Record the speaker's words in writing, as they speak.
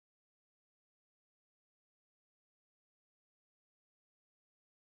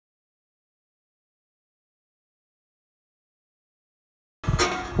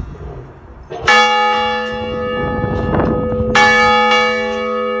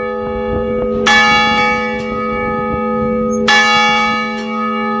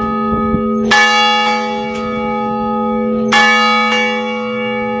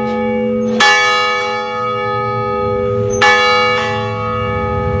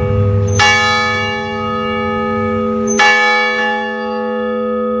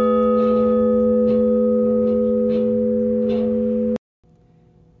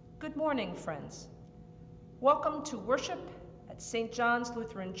friends. Welcome to worship at St. John's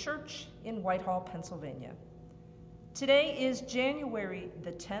Lutheran Church in Whitehall, Pennsylvania. Today is January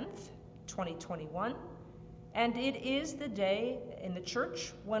the 10th, 2021, and it is the day in the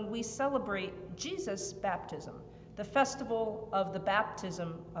church when we celebrate Jesus' baptism, the festival of the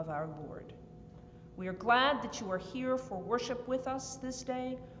baptism of our Lord. We are glad that you are here for worship with us this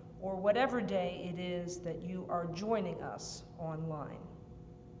day, or whatever day it is that you are joining us online.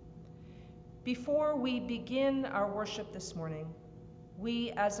 Before we begin our worship this morning, we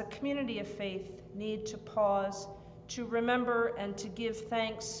as a community of faith need to pause to remember and to give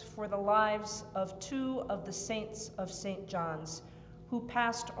thanks for the lives of two of the saints of St. John's who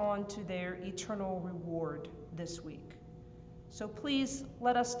passed on to their eternal reward this week. So please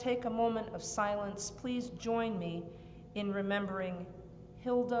let us take a moment of silence. Please join me in remembering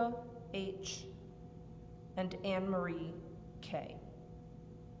Hilda H. and Anne-Marie K.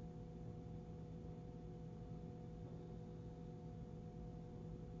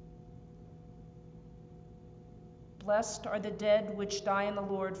 Blessed are the dead which die in the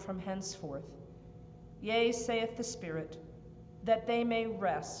Lord from henceforth. Yea, saith the Spirit, that they may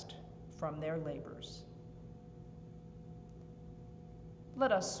rest from their labors.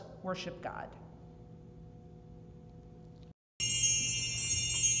 Let us worship God.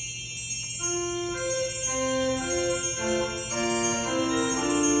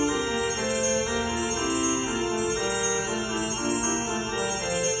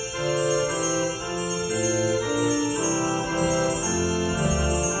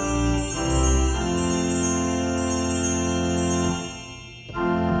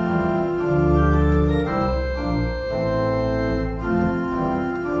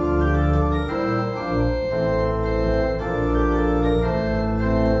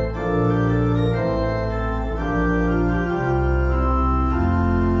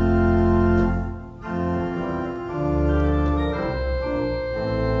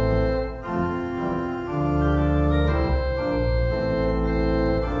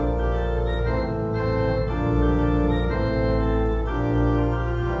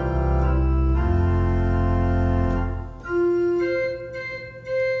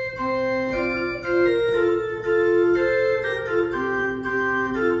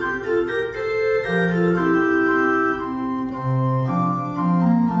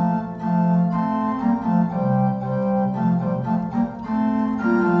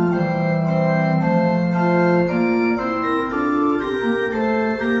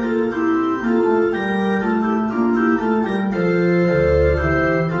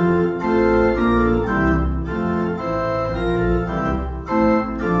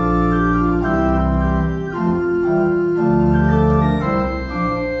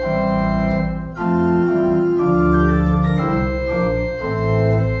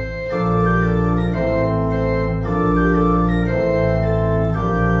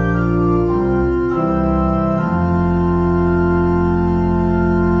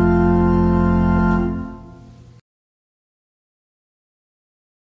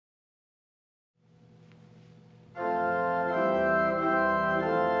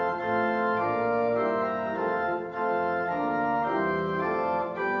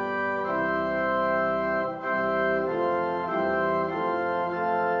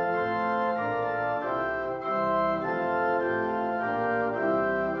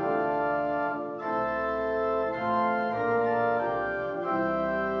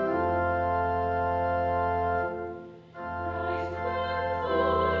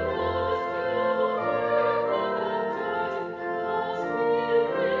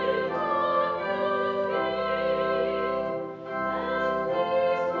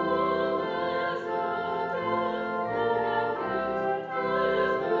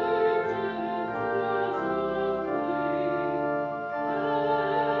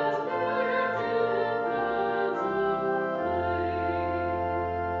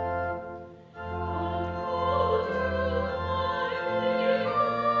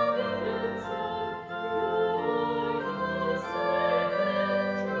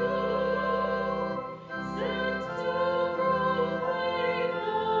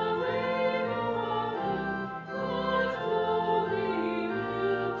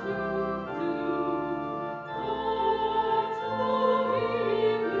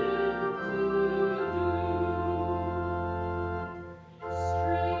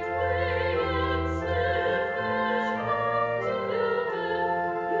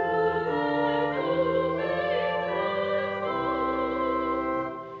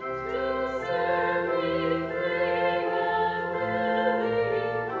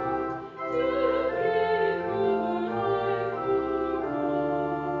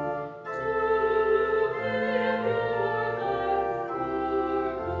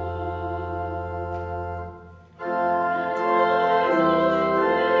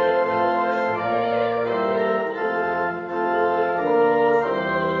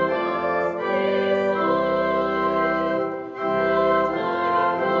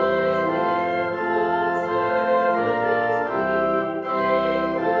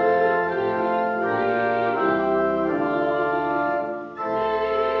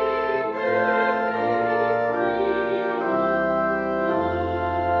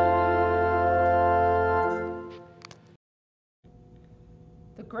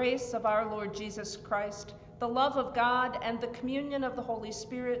 grace of our Lord Jesus Christ, the love of God, and the communion of the Holy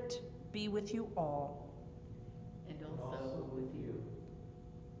Spirit be with you all. And also with you.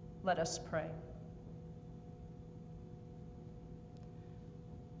 Let us pray.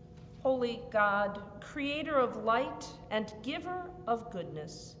 Holy God, creator of light and giver of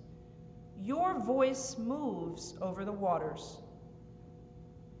goodness, your voice moves over the waters.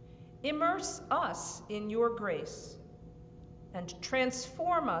 Immerse us in your grace and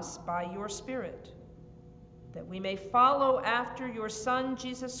transform us by your Spirit, that we may follow after your Son,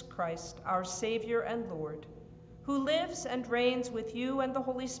 Jesus Christ, our Savior and Lord, who lives and reigns with you and the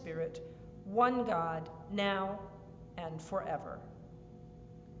Holy Spirit, one God, now and forever.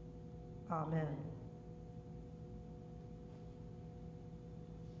 Amen.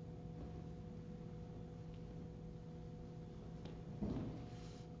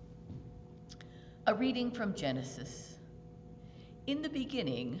 A reading from Genesis. In the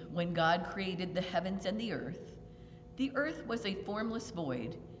beginning, when God created the heavens and the earth was a formless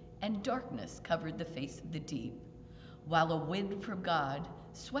void, and darkness covered the face of the deep, while a wind from God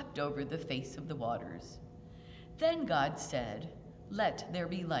swept over the face of the waters. Then God said, "Let there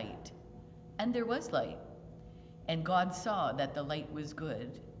be light." And there was light. And God saw that the light was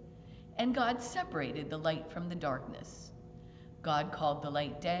good. And God separated the light from the darkness. God called the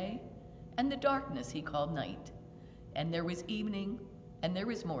light day, and the darkness he called night. And there was evening, and there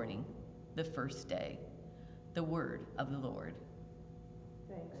was morning, the first day. The word of the Lord.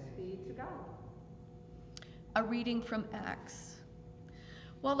 Thanks be to God. A reading from Acts.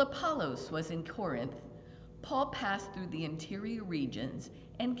 While Apollos was in Corinth, Paul passed through the interior regions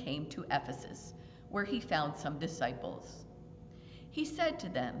and came to Ephesus, where he found some disciples. He said to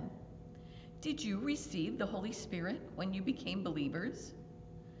them, "Did you receive the Holy Spirit when you became believers?"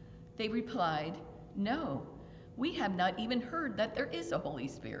 They replied, "No, we have not even heard that there is a Holy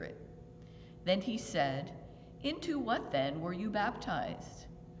Spirit." Then he said, "Into what then were you baptized?"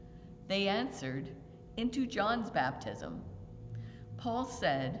 They answered, "Into John's baptism." Paul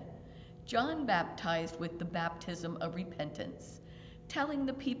said, "John baptized with the baptism of repentance, telling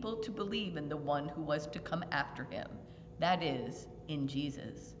the people to believe in the one who was to come after him, that is, in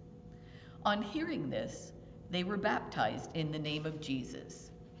Jesus." On hearing this, they were baptized in the name of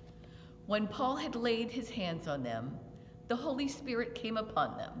Jesus. When Paul had laid his hands on them, the Holy Spirit came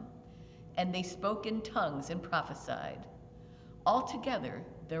upon them, and they spoke in tongues and prophesied. Altogether,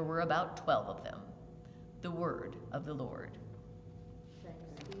 there were about 12 of them. The word of the Lord.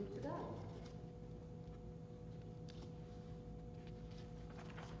 Thanks be to God.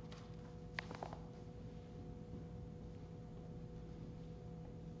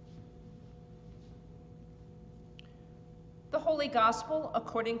 The Holy Gospel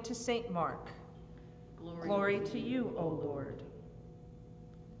according to St. Mark. Glory to you, O Lord.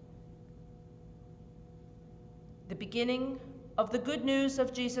 The beginning of the good news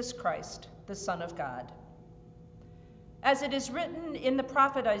of Jesus Christ, the Son of God. As it is written in the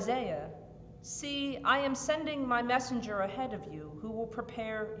prophet Isaiah, "See, I am sending my messenger ahead of you, who will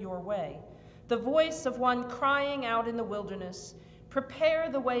prepare your way. The voice of one crying out in the wilderness, prepare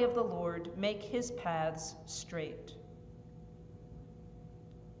the way of the Lord, make his paths straight."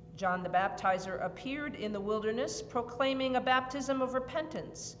 John the Baptizer appeared in the wilderness, proclaiming a baptism of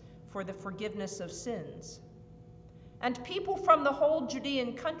repentance for the forgiveness of sins. And people from the whole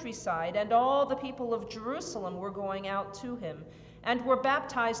Judean countryside and all the people of Jerusalem were going out to him and were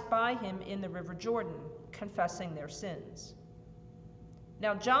baptized by him in the river Jordan, confessing their sins.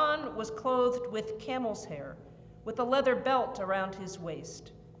 Now John was clothed with camel's hair, with a leather belt around his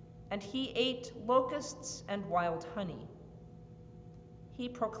waist, and he ate locusts and wild honey. He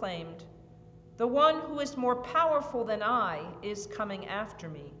proclaimed, "The one who is more powerful than I is coming after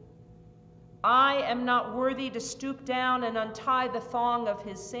me. I am not worthy to stoop down and untie the thong of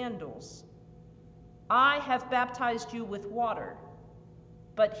his sandals. I have baptized you with water,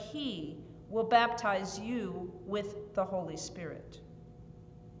 but he will baptize you with the Holy Spirit."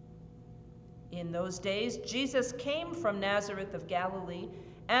 In those days, Jesus came from Nazareth of Galilee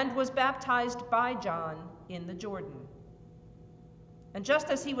and was baptized by John in the Jordan. And just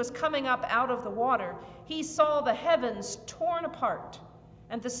as he was coming up out of the water, he saw the heavens torn apart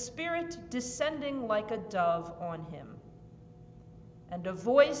and the Spirit descending like a dove on him. And a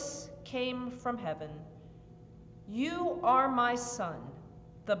voice came from heaven, "You are my Son,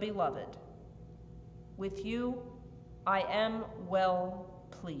 the Beloved. With you I am well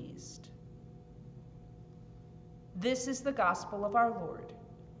pleased." This is the gospel of our Lord.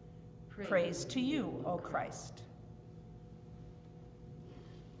 Praise to you, O Christ.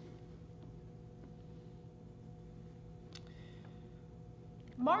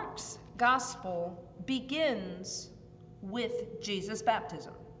 Mark's gospel begins with Jesus'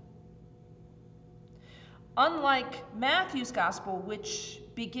 baptism. Unlike Matthew's gospel, which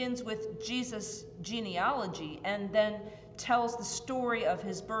begins with Jesus' genealogy and then tells the story of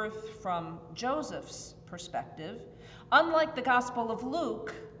his birth from Joseph's perspective, unlike the Gospel of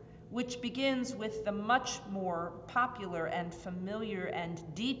Luke, which begins with the much more popular and familiar and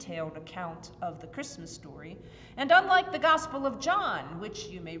detailed account of the Christmas story, and unlike the Gospel of John, which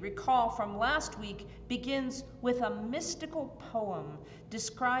you may recall from last week, begins with a mystical poem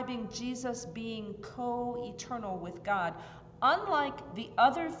describing Jesus being co-eternal with God, unlike the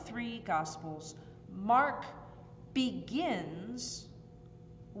other three Gospels, Mark begins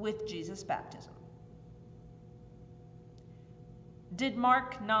with Jesus' baptism. Did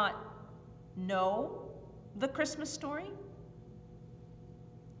Mark not know the Christmas story?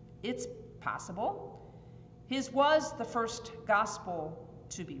 It's possible. His was the first gospel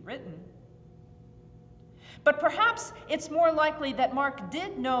to be written. But perhaps it's more likely that Mark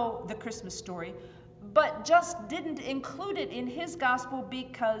did know the Christmas story, but just didn't include it in his gospel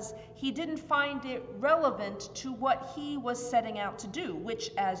because he didn't find it relevant to what he was setting out to do,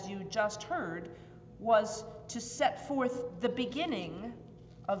 which, as you just heard, was to set forth the beginning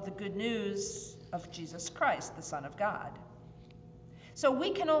of the good news of Jesus Christ, the Son of God. So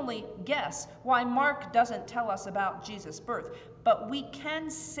we can only guess why Mark doesn't tell us about Jesus' birth, but we can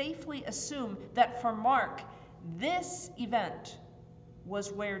safely assume that for Mark, this event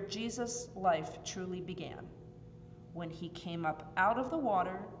was where Jesus' life truly began, when he came up out of the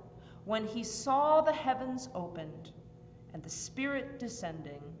water, when he saw the heavens opened and the Spirit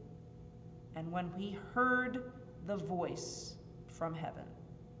descending, and when we heard the voice from heaven.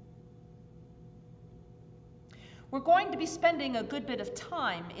 We're going to be spending a good bit of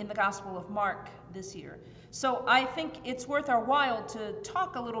time in the Gospel of Mark this year, so I think it's worth our while to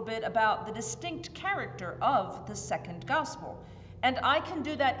talk a little bit about the distinct character of the second Gospel, and I can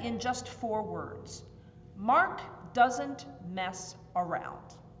do that in just 4 words. Mark doesn't mess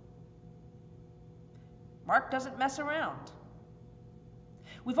around. Mark doesn't mess around.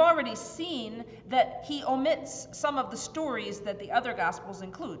 We've already seen that he omits some of the stories that the other Gospels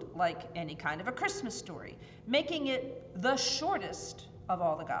include, like any kind of a Christmas story, making it the shortest of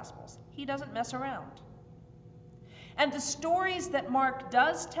all the Gospels. He doesn't mess around. And the stories that Mark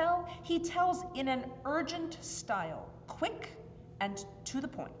does tell, he tells in an urgent style, quick and to the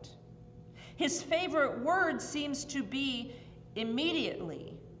point. His favorite word seems to be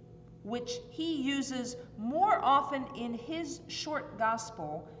immediately, which he uses more often in his short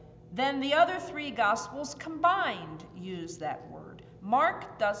gospel than the other 3 Gospels combined use that word.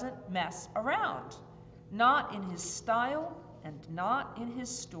 Mark doesn't mess around, not in his style and not in his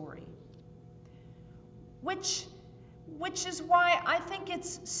story. Which is why I think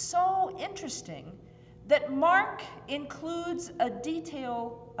it's so interesting that Mark includes a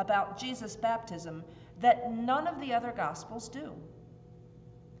detail about Jesus' baptism that none of the other Gospels do.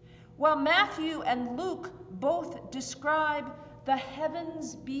 While Matthew and Luke both describe the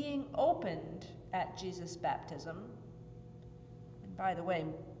heavens being opened at Jesus' baptism, and by the way,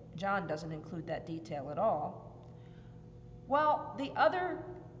 John doesn't include that detail at all, while the other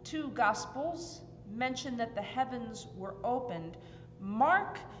 2 Gospels mention that the heavens were opened,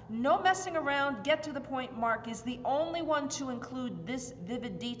 Mark, no messing around, get to the point, Mark is the only one to include this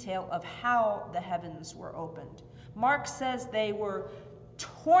vivid detail of how the heavens were opened. Mark says they were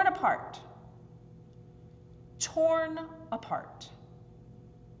torn apart. Torn apart.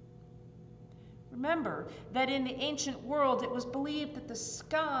 Remember that in the ancient world, it was believed that the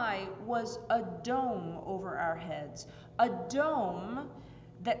sky was a dome over our heads, a dome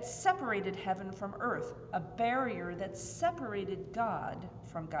that separated heaven from earth, a barrier that separated God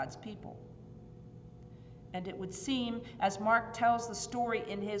from God's people. And it would seem, as Mark tells the story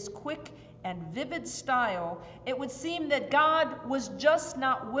in his quick and vivid style, it would seem that God was just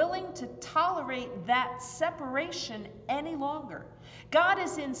not willing to tolerate that separation any longer. God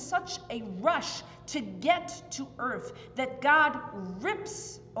is in such a rush to get to earth that God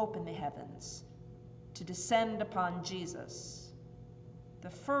rips open the heavens to descend upon Jesus, the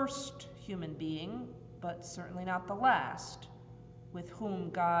first human being, but certainly not the last, with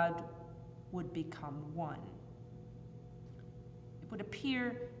whom God would become one. It would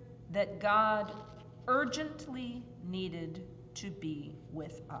appear that God urgently needed to be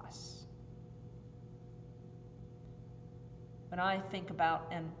with us. When I think about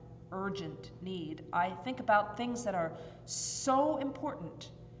an urgent need, I think about things that are so important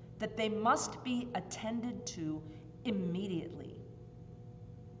that they must be attended to immediately.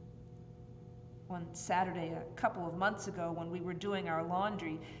 One Saturday a couple of months ago when we were doing our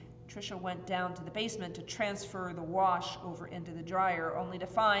laundry, Tricia went down to the basement to transfer the wash over into the dryer, only to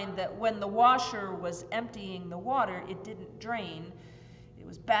find that when the washer was emptying the water, it didn't drain. It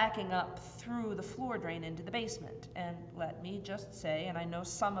was backing up through the floor drain into the basement. And let me just say, and I know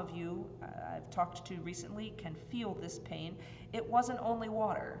some of you I've talked to recently can feel this pain, it wasn't only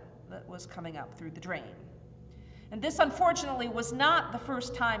water that was coming up through the drain. And this, unfortunately, was not the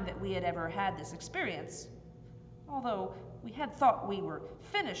first time that we had ever had this experience, although we had thought we were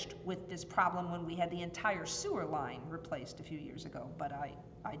finished with this problem when we had the entire sewer line replaced a few years ago, but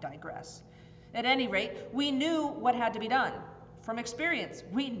I digress. At any rate, we knew what had to be done. From experience,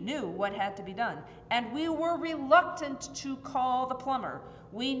 we knew what had to be done, and we were reluctant to call the plumber.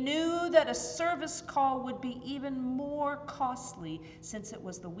 We knew that a service call would be even more costly since it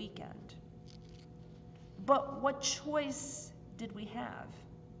was the weekend. But what choice did we have?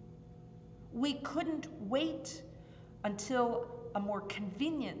 We couldn't wait until a more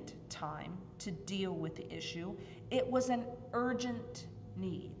convenient time to deal with the issue. It was an urgent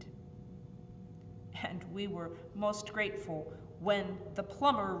need. And we were most grateful when the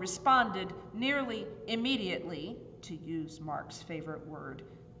plumber responded nearly immediately, to use Mark's favorite word,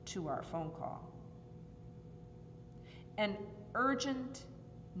 to our phone call. An urgent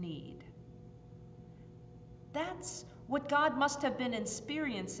need. That's what God must have been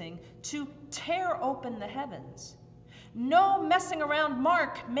experiencing to tear open the heavens. No messing around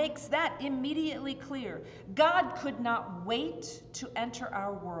Mark makes that immediately clear. God could not wait to enter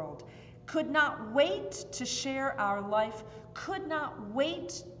our world, could not wait to share our life, could not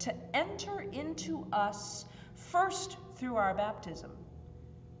wait to enter into us, first through our baptism,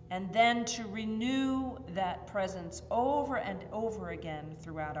 and then to renew that presence over and over again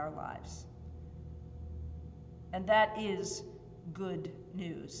throughout our lives. And that is good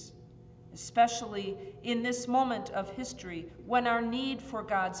news, especially in this moment of history when our need for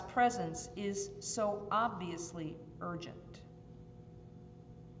God's presence is so obviously urgent.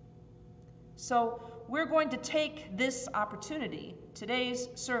 So we're going to take this opportunity, today's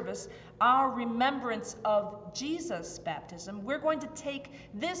service, our remembrance of Jesus' baptism, we're going to take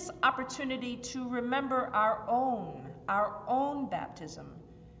this opportunity to remember our own baptism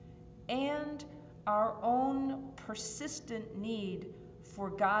and our own persistent need for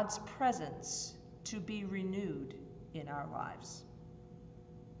God's presence to be renewed in our lives.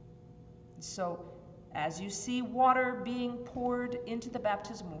 So, as you see water being poured into the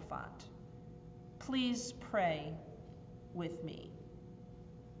baptismal font, please pray with me.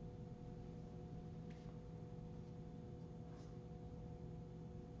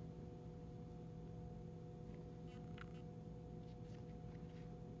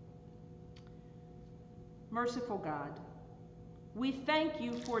 Merciful God, we thank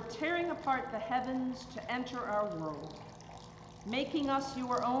you for tearing apart the heavens to enter our world, making us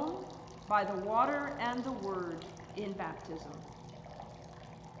your own by the water and the word in baptism.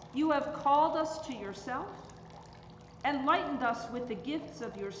 You have called us to yourself, enlightened us with the gifts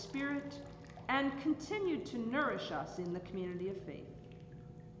of your Spirit, and continued to nourish us in the community of faith.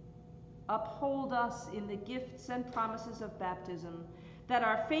 Uphold us in the gifts and promises of baptism, that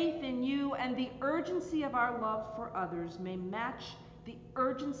our faith in you and the urgency of our love for others may match the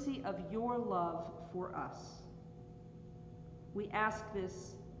urgency of your love for us. We ask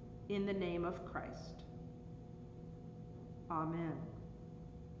this in the name of Christ. Amen.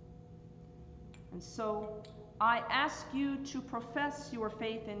 And so I ask you to profess your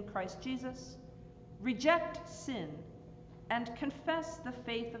faith in Christ Jesus, reject sin, and confess the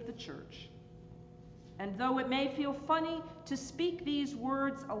faith of the church. And though it may feel funny to speak these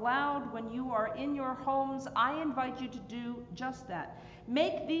words aloud when you are in your homes, I invite you to do just that.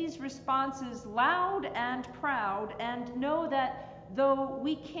 Make these responses loud and proud, and know that though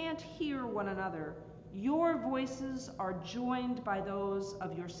we can't hear one another, your voices are joined by those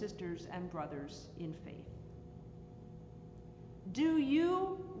of your sisters and brothers in faith. Do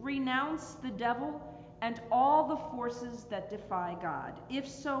you renounce the devil and all the forces that defy God? If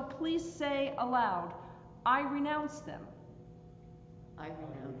so, please say aloud, I renounce them. I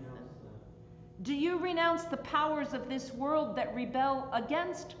renounce them. Do you renounce the powers of this world that rebel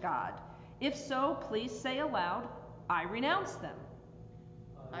against God? If so, please say aloud, I renounce them.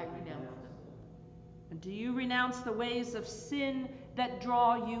 I renounce them. Do you renounce the ways of sin that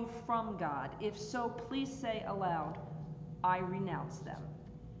draw you from God? If so, please say aloud, I renounce them.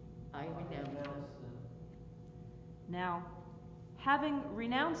 I renounce them. Now, having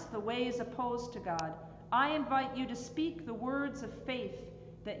renounced the ways opposed to God, I invite you to speak the words of faith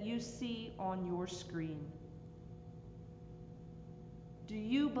that you see on your screen. Do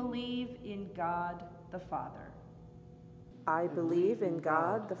you believe in God the Father? I believe in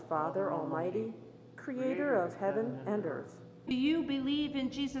God the Father Almighty, creator of heaven and earth. Do you believe in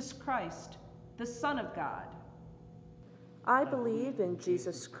Jesus Christ, the Son of God? I believe in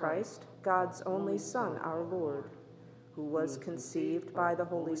Jesus Christ, God's only Son, our Lord, who was conceived by the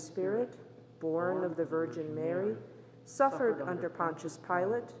Holy Spirit, born of the Virgin Mary, suffered under Pontius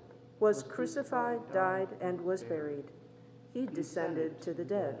Pilate, was crucified, died, and was buried. He descended to the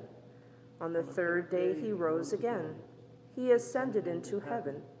dead. On the third day he rose again. He ascended into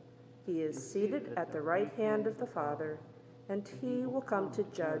heaven. He is seated at the right hand of the Father, and he will come to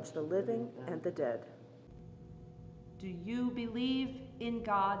judge the living and the dead. Do you believe in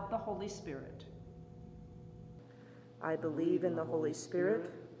God the Holy Spirit? I believe in the Holy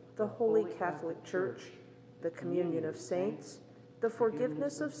Spirit, the Holy Catholic Church, the communion of saints, the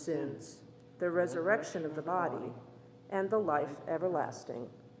forgiveness of sins, the resurrection of the body, and the life everlasting.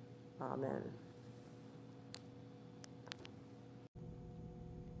 Amen.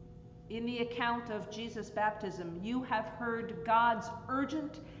 In the account of Jesus' baptism, you have heard God's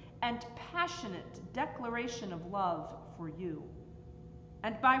urgent and passionate declaration of love for you.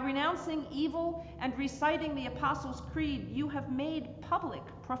 And by renouncing evil and reciting the Apostles' Creed, you have made public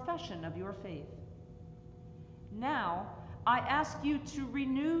profession of your faith. Now, I ask you to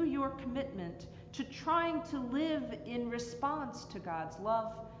renew your commitment to trying to live in response to God's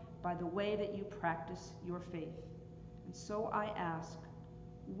love by the way that you practice your faith. And so I ask,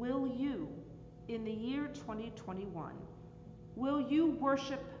 will you, in the year 2021, will you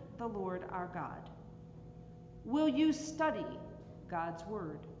worship the Lord our God? Will you study God's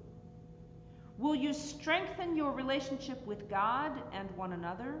Word? Will you strengthen your relationship with God and one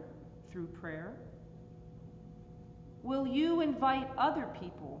another through prayer? Will you invite other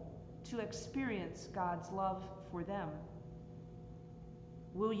people to experience God's love for them?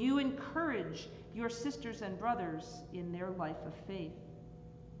 Will you encourage your sisters and brothers in their life of faith?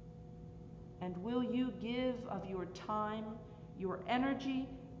 And will you give of your time, your energy,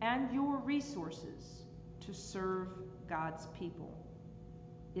 and your resources to serve God's people?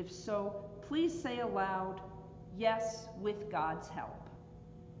 If so, please say aloud, yes, with God's help.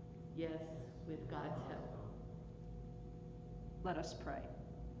 Yes, with God's help. Let us pray.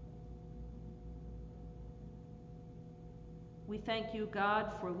 We thank you,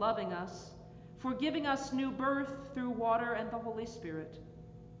 God, for loving us, for giving us new birth through water and the Holy Spirit,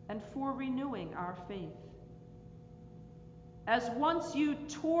 and for renewing our faith. As once you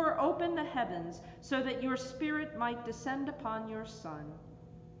tore open the heavens so that your Spirit might descend upon your Son,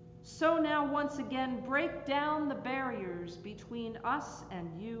 so now once again break down the barriers between us and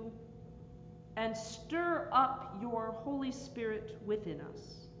you, and stir up your Holy Spirit within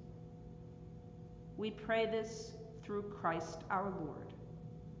us. We pray this through Christ our Lord.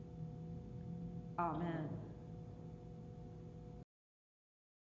 Amen.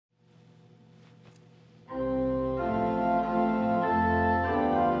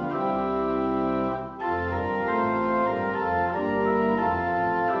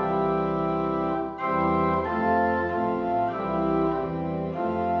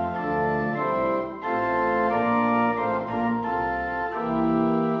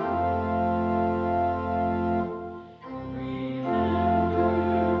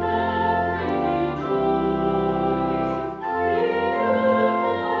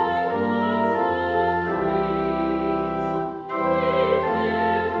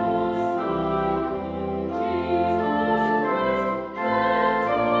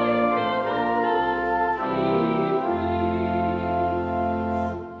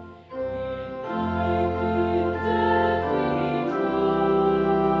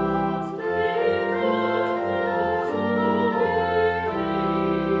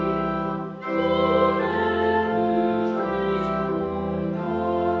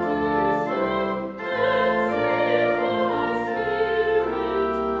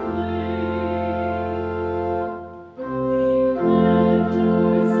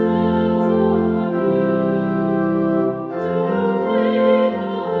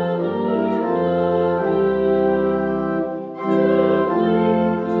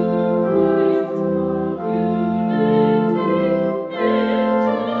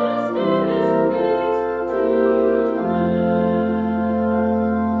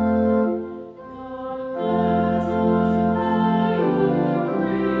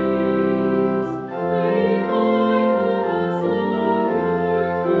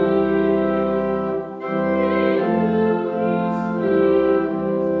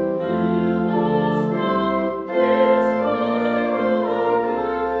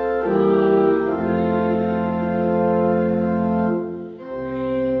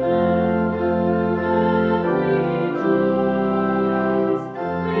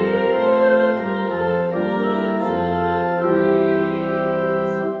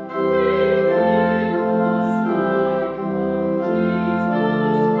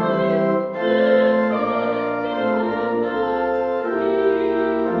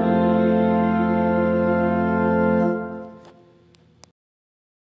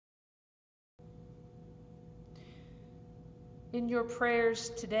 your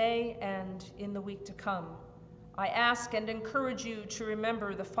prayers today and in the week to come, I ask and encourage you to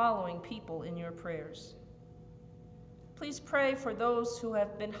remember the following people in your prayers. Please pray for those who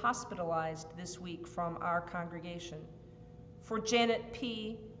have been hospitalized this week from our congregation. For Janet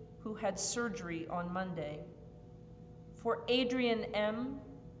P., who had surgery on Monday. For Adrian M.,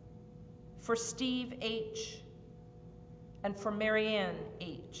 for Steve H., and for Marianne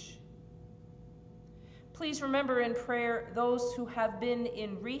H. Please remember in prayer those who have been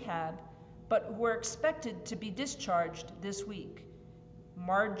in rehab but who are expected to be discharged this week.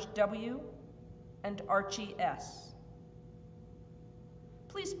 Marge W. and Archie S.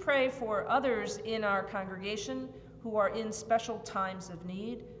 Please pray for others in our congregation who are in special times of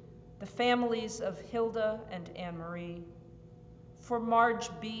need, the families of Hilda and Anne Marie, for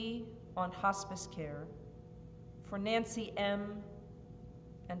Marge B. on hospice care, for Nancy M.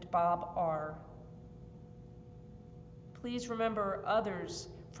 and Bob R. Please remember others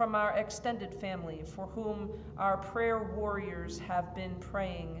from our extended family for whom our prayer warriors have been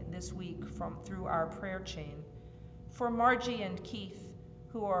praying this week through our prayer chain, for Margie and Keith,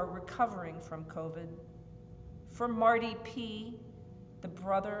 who are recovering from COVID, for Marty P., the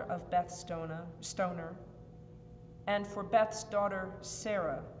brother of Beth Stoner, and for Beth's daughter,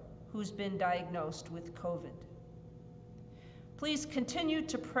 Sarah, who's been diagnosed with COVID. Please continue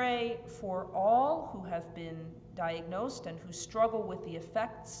to pray for all who have been diagnosed and who struggle with the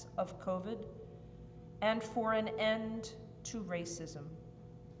effects of COVID, and for an end to racism.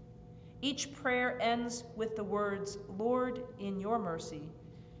 Each prayer ends with the words, "Lord, in your mercy."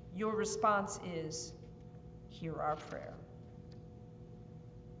 Your response is, "Hear our prayer."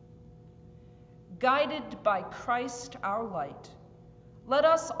 Guided by Christ our light, let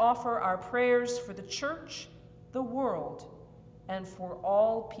us offer our prayers for the church, the world, and for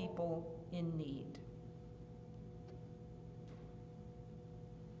all people in need.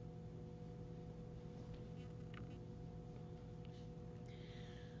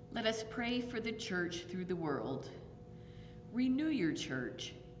 Let us pray for the church through the world. Renew your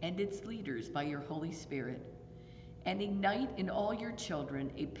church and its leaders by your Holy Spirit, and ignite in all your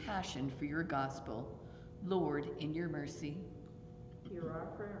children a passion for your gospel. Lord, in your mercy, Hear our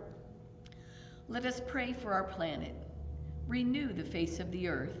prayer. let us pray for our planet. Renew the face of the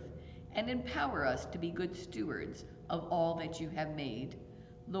earth, and empower us to be good stewards of all that you have made.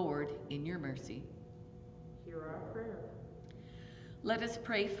 Lord, in your mercy, Hear our prayer. let us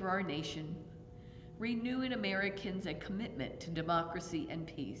pray for our nation. Renew in Americans a commitment to democracy and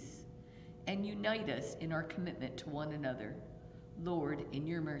peace, and unite us in our commitment to one another. Lord, in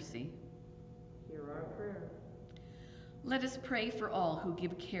your mercy, Hear our prayer. let us pray for all who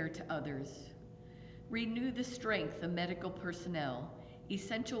give care to others. Renew the strength of medical personnel,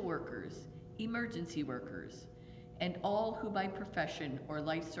 essential workers, emergency workers, and all who by profession or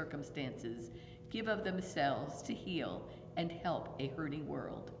life circumstances give of themselves to heal and help a hurting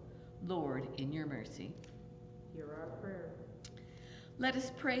world. Lord, in your mercy, Hear our prayer. let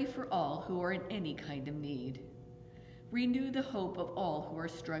us pray for all who are in any kind of need. Renew the hope of all who are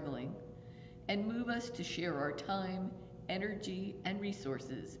struggling, and move us to share our time, energy, and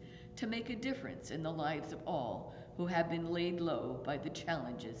resources to make a difference in the lives of all who have been laid low by the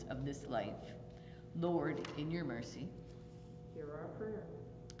challenges of this life. Lord, in your mercy, Hear our prayer.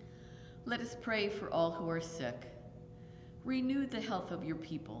 let us pray for all who are sick. Renew the health of your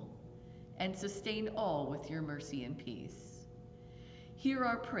people, and sustain all with your mercy and peace. Hear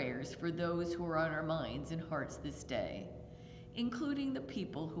our prayers for those who are on our minds and hearts this day, including the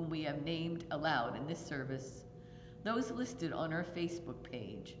people whom we have named aloud in this service, those listed on our Facebook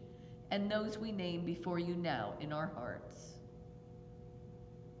page, and those we name before you now in our hearts.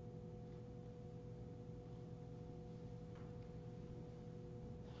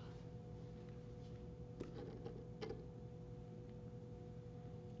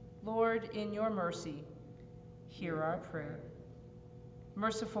 Lord, in your mercy, hear our prayer.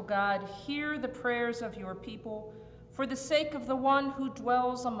 Merciful God, hear the prayers of your people for the sake of the one who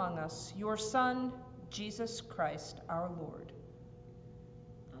dwells among us, your Son, Jesus Christ, our Lord.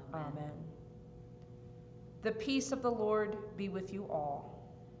 Amen. The peace of the Lord be with you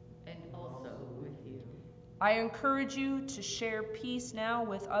all. And also with you. I encourage you to share peace now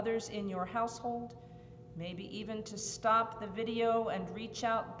with others in your household, maybe even to stop the video and reach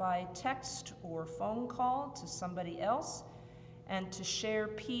out by text or phone call to somebody else, and to share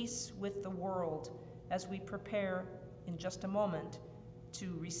peace with the world as we prepare in just a moment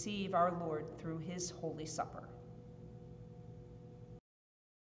to receive our Lord through his Holy Supper.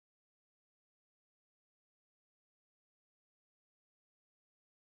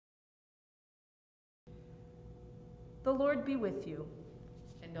 The Lord be with you.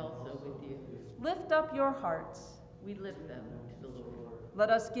 And also with you. Lift up your hearts. We lift them to the Lord. Let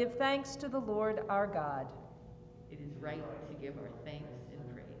us give thanks to the Lord our God. It is right to give our thanks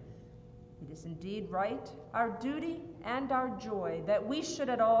and praise. It is indeed right, our duty and our joy, that we should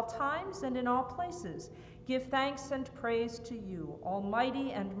at all times and in all places give thanks and praise to you,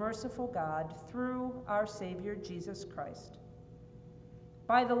 Almighty and merciful God, through our Savior Jesus Christ.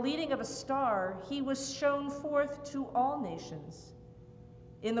 By the leading of a star, he was shown forth to all nations.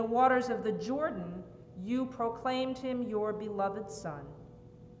 In the waters of the Jordan, you proclaimed him your beloved Son.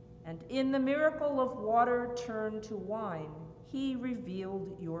 And in the miracle of water turned to wine, he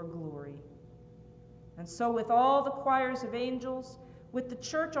revealed your glory. And so with all the choirs of angels, with the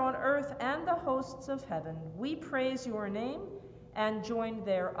church on earth and the hosts of heaven, we praise your name and join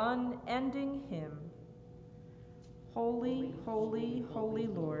their unending hymn. Holy, holy, holy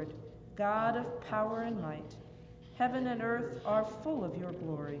Lord, God of power and might, heaven and earth are full of your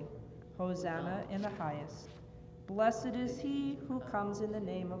glory. Hosanna in the highest. Blessed is he who comes in the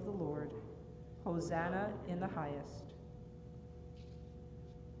name of the Lord. Hosanna in the highest.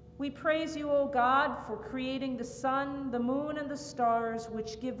 We praise you, O God, for creating the sun, the moon, and the stars,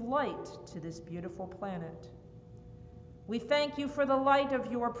 which give light to this beautiful planet. We thank you for the light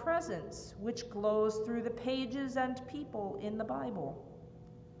of your presence, which glows through the pages and people in the Bible.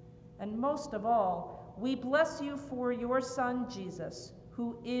 And most of all, we bless you for your Son, Jesus,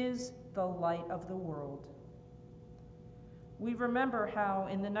 who is the light of the world. We remember how,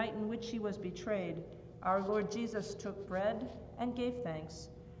 in the night in which he was betrayed, our Lord Jesus took bread and gave thanks,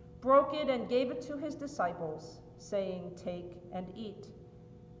 broke it and gave it to his disciples, saying, "Take and eat.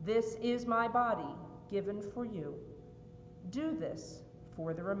 This is my body given for you. Do this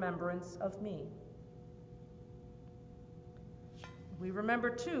for the remembrance of me." We remember,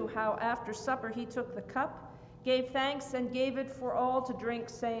 too, how after supper he took the cup, gave thanks, and gave it for all to drink,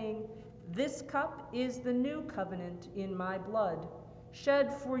 saying, "This cup is the new covenant in my blood,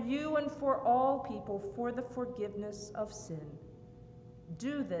 shed for you and for all people for the forgiveness of sin.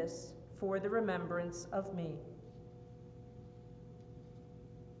 Do this for the remembrance of me."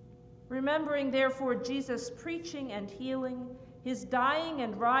 Remembering, therefore, Jesus' preaching and healing, his dying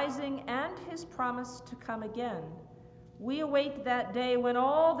and rising, and his promise to come again, we await that day when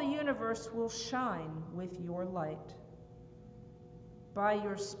all the universe will shine with your light. By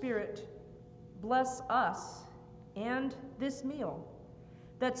your Spirit, bless us and this meal,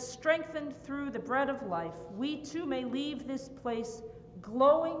 that strengthened through the bread of life, we too may leave this place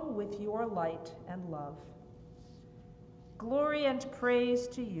glowing with your light and love. Glory and praise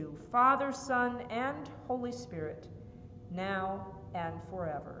to you, Father, Son, and Holy Spirit, now and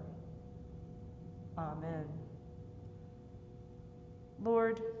forever. Amen.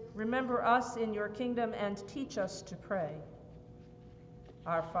 Lord, remember us in your kingdom and teach us to pray.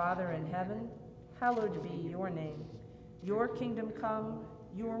 Our Father in heaven, hallowed be your name. Your kingdom come,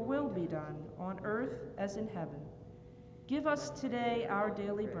 your will be done, on earth as in heaven. Give us today our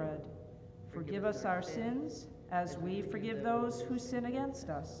daily bread. Forgive us our sins, as we forgive those who sin against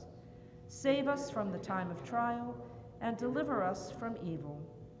us. Save us from the time of trial, and deliver us from evil.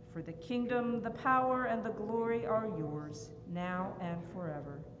 For the kingdom, the power, and the glory are yours, now and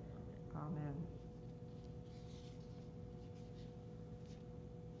forever. Amen.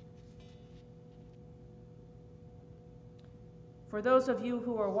 For those of you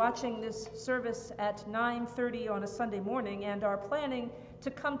who are watching this service at 9:30 on a Sunday morning and are planning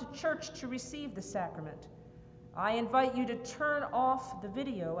to come to church to receive the sacrament, I invite you to turn off the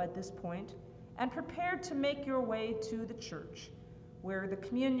video at this point and prepare to make your way to the church, where the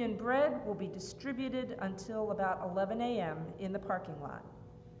communion bread will be distributed until about 11 a.m. in the parking lot.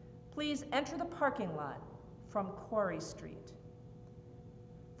 Please enter the parking lot from Quarry Street.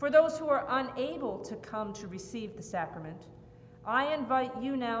 For those who are unable to come to receive the sacrament, I invite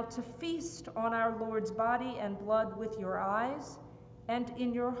you now to feast on our Lord's body and blood with your eyes and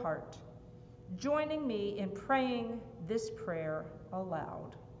in your heart, joining me in praying this prayer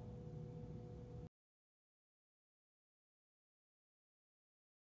aloud.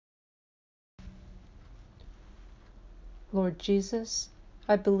 Lord Jesus,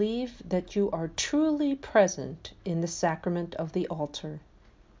 I believe that you are truly present in the sacrament of the altar.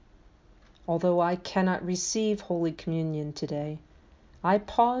 Although I cannot receive Holy Communion today, I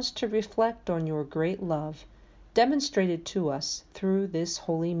pause to reflect on your great love demonstrated to us through this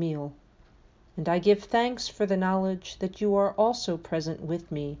holy meal. And I give thanks for the knowledge that you are also present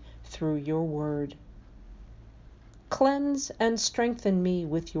with me through your word. Cleanse and strengthen me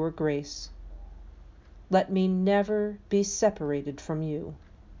with your grace. Let me never be separated from you.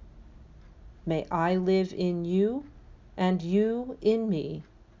 May I live in you and you in me,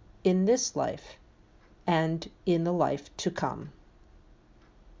 in this life and in the life to come.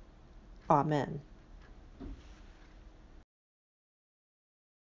 Amen.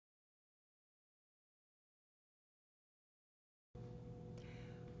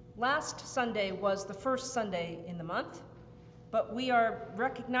 Last Sunday was the first Sunday in the month, but we are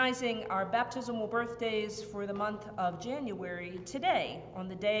recognizing our baptismal birthdays for the month of January today, on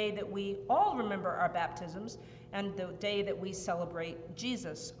the day that we all remember our baptisms and the day that we celebrate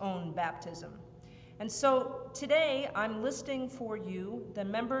Jesus' own baptism. And so today I'm listing for you the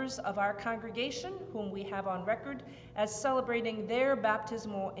members of our congregation whom we have on record as celebrating their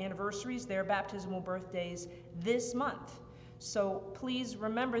baptismal anniversaries, their baptismal birthdays this month. So please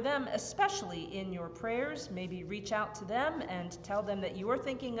remember them, especially in your prayers. Maybe reach out to them and tell them that you're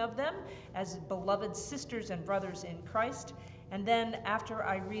thinking of them as beloved sisters and brothers in Christ. And then after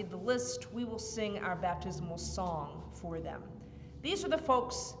I read the list, we will sing our baptismal song for them. These are the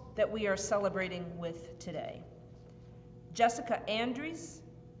folks that we are celebrating with today: Jessica Andries,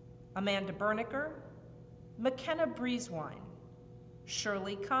 Amanda Berniker, McKenna Breezewine,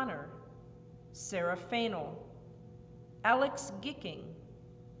 Shirley Connor, Sarah Fainel, Alex Gicking,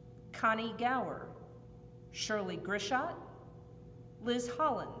 Connie Gower, Shirley Grishot, Liz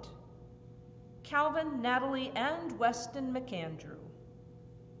Holland, Calvin, Natalie, and Weston McAndrew,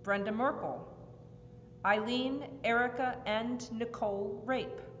 Brenda Merkel, Eileen, Erica, and Nicole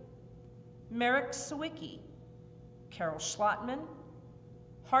Rape, Merrick Sawicki, Carol Schlottman,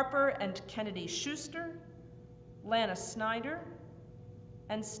 Harper and Kennedy Schuster, Lana Snyder,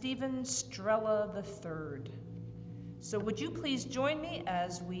 and Stephen Strella III. So would you please join me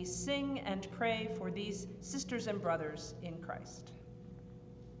as we sing and pray for these sisters and brothers in Christ.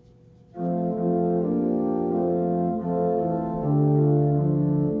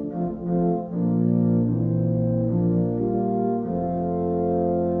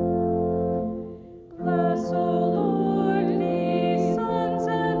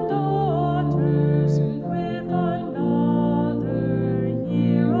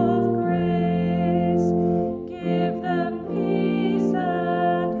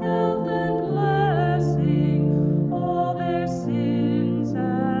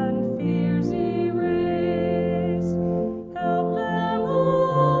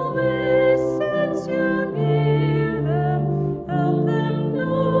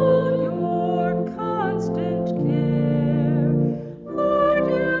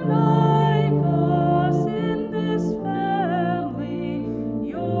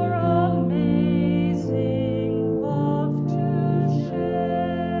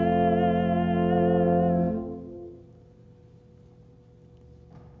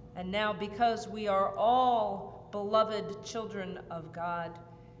 And now, because we are all beloved children of God,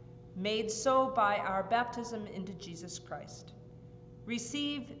 made so by our baptism into Jesus Christ,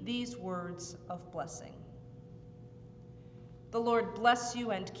 receive these words of blessing. The Lord bless you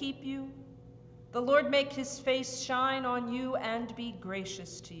and keep you. The Lord make his face shine on you and be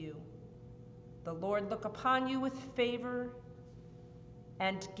gracious to you. The Lord look upon you with favor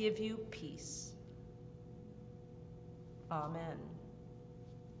and give you peace. Amen.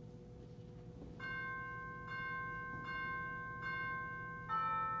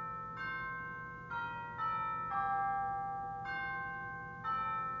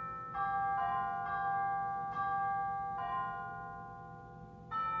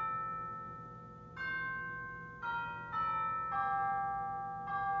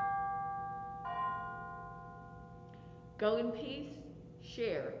 Go in peace,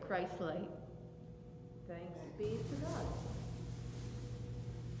 share Christ's light. Thanks be to God.